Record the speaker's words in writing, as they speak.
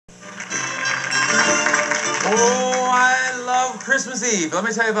Christmas Eve, let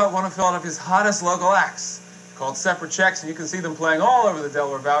me tell you about one of Philadelphia's hottest local acts called Separate Checks, and you can see them playing all over the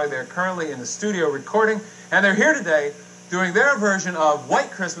Delaware Valley. They're currently in the studio recording, and they're here today doing their version of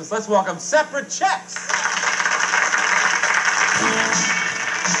White Christmas. Let's welcome Separate Checks.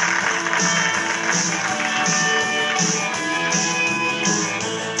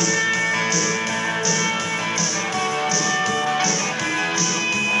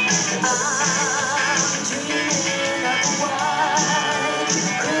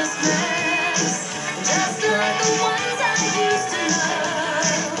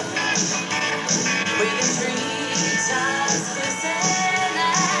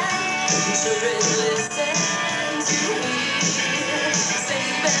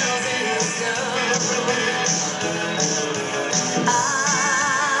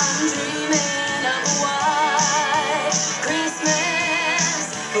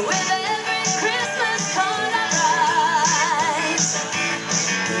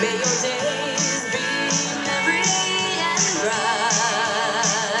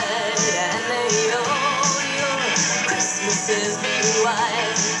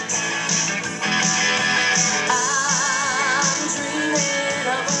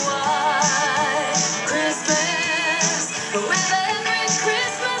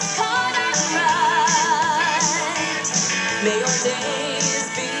 May your days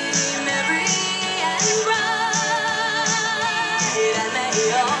be merry and bright, and may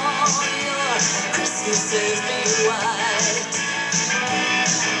all your Christmases be white,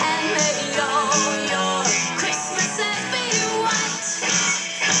 and may all your Christmases be white.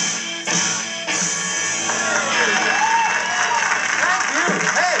 Thank you.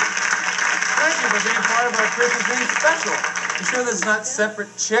 Hey, thank you for being part of our Christmas Eve special. You sure there's not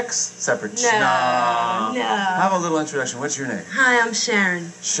separate chicks? Separate No. Have a little introduction. What's your name? Hi, I'm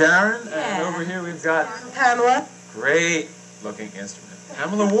Sharon. Sharon? Yeah. And over here we've got Pamela. great looking instrument.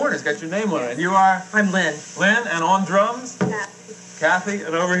 Pamela Warner's got your name on it. And you are? I'm Lynn. Lynn. And on drums? Kathy.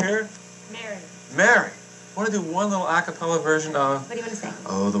 And over here? Mary. Mary. I want to do one little a cappella version of... What do you want to say?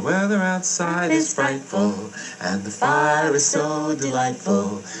 Oh, the weather outside is frightful, and the fire is so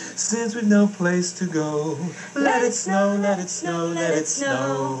delightful. Since we've no place to go, let it snow, let it snow, let it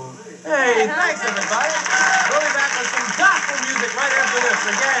snow. Hey, thanks everybody. We'll be back with some gospel music right after this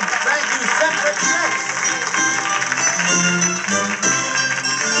again.